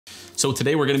So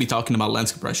today we're going to be talking about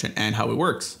lens compression and how it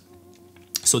works.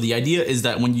 So the idea is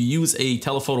that when you use a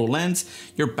telephoto lens,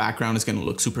 your background is going to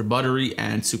look super buttery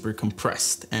and super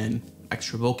compressed and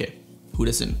extra bokeh. Who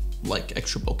doesn't like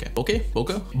extra bokeh? Bokeh?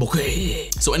 Bokeh?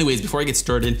 Bokeh. So anyways, before I get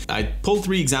started, I pulled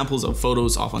 3 examples of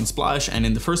photos off Unsplash, and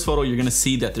in the first photo, you're gonna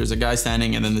see that there's a guy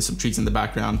standing and then there's some trees in the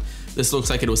background. This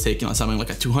looks like it was taken on something like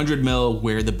a 200mm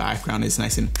where the background is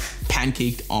nice and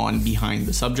pancaked on behind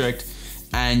the subject,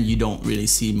 and you don't really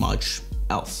see much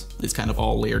else. It's kind of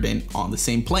all layered in on the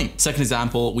same plane. Second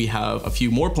example, we have a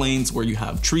few more planes where you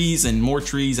have trees and more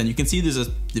trees, and you can see there's a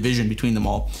division between them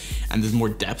all and there's more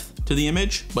depth to the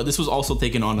image. But this was also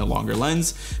taken on a longer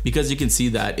lens because you can see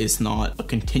that it's not a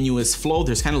continuous flow.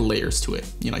 There's kind of layers to it.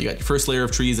 You know, you got your first layer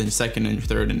of trees and your second and your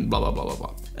third and blah, blah, blah, blah,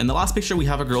 blah. In the last picture, we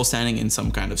have a girl standing in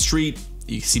some kind of street.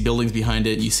 You see buildings behind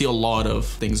it. You see a lot of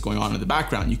things going on in the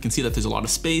background. You can see that there's a lot of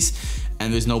space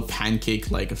and there's no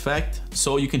pancake-like effect.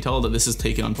 So you can tell that this is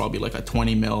taken on probably like a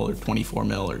 20mm or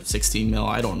 24mm or 16mm.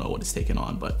 I don't know what it's taken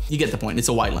on, but you get the point. It's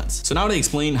a wide lens. So now to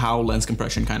explain how lens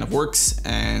compression kind of works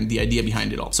and the idea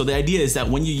behind it all. So the idea is that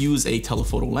when you use a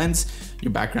telephoto lens,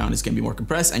 your background is going to be more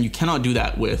compressed, and you cannot do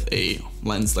that with a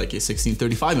lens like a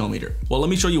 16-35mm. Well, let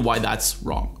me show you why that's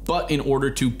wrong. But in order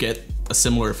to get a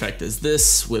similar effect as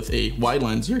this with a wide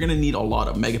lens, you're gonna need a lot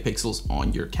of megapixels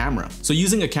on your camera. So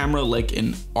using a camera like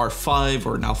an R5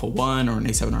 or an Alpha 1 or an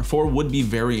A7R4 would be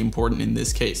very important in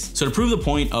this case. So to prove the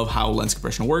point of how lens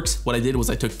compression works, what I did was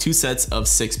I took 2 sets of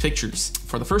 6 pictures.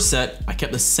 For the first set, I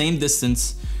kept the same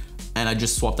distance and I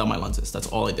just swapped out my lenses. That's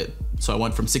all I did. So I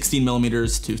went from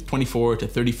 16mm to 24 to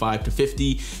 35 to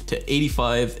 50 to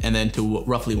 85 and then to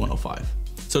roughly 105.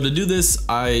 So to do this,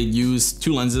 I used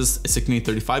 2 lenses, a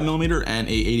 16-35mm and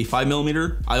a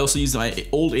 85mm. I also used my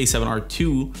old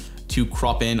A7R2 to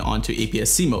crop in onto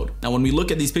APS-C mode. Now, when we look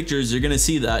at these pictures, you're gonna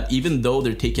see that even though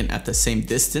they're taken at the same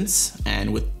distance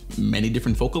and with many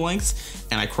different focal lengths,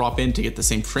 and I crop in to get the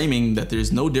same framing, that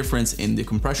there's no difference in the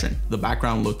compression. The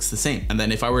background looks the same. And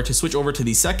then if I were to switch over to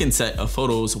the second set of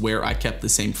photos where I kept the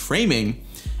same framing,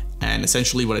 and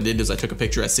essentially what I did is I took a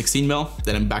picture at 16mm,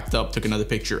 then I backed up, took another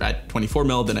picture at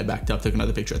 24mm, then I backed up, took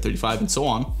another picture at 35, and so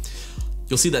on.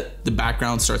 You'll see that the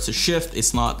background starts to shift.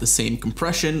 It's not the same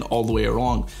compression all the way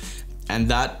along. And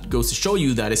that goes to show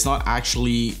you that it's not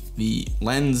actually the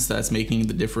lens that's making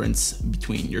the difference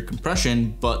between your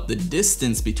compression, but the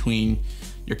distance between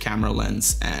your camera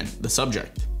lens and the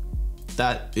subject.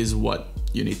 That is what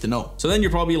you need to know. So then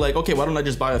you're probably like, okay, why don't I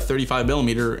just buy a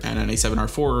 35mm and an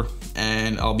A7R4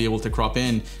 and I'll be able to crop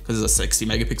in, because it's a 60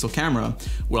 megapixel camera,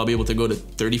 where I'll be able to go to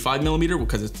 35mm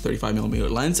because it's a 35mm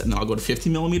lens, and then I'll go to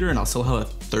 50mm and I'll still have a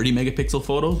 30 megapixel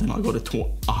photo. Then I'll go to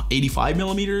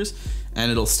 85mm and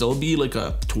it'll still be like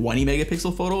a 20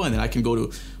 megapixel photo. And then I can go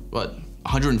to what,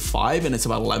 105 and it's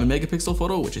about 11 megapixel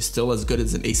photo, which is still as good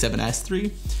as an A7S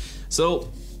III.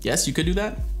 So yes, you could do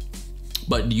that.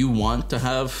 But do you want to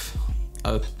have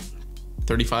a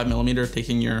 35mm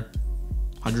taking your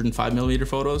 105mm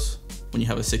photos when you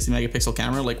have a 60 megapixel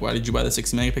camera? Like, why did you buy the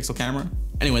 60 megapixel camera?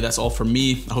 Anyway, that's all from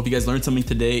me. I hope you guys learned something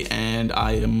today, and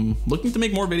I am looking to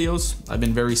make more videos. I've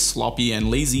been very sloppy and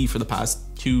lazy for the past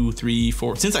 2, 3,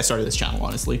 4, since I started this channel,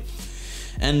 honestly.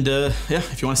 And yeah,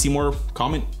 if you want to see more,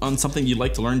 comment on something you'd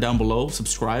like to learn down below,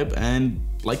 subscribe, and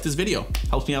like this video.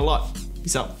 Helps me out a lot.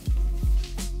 Peace out.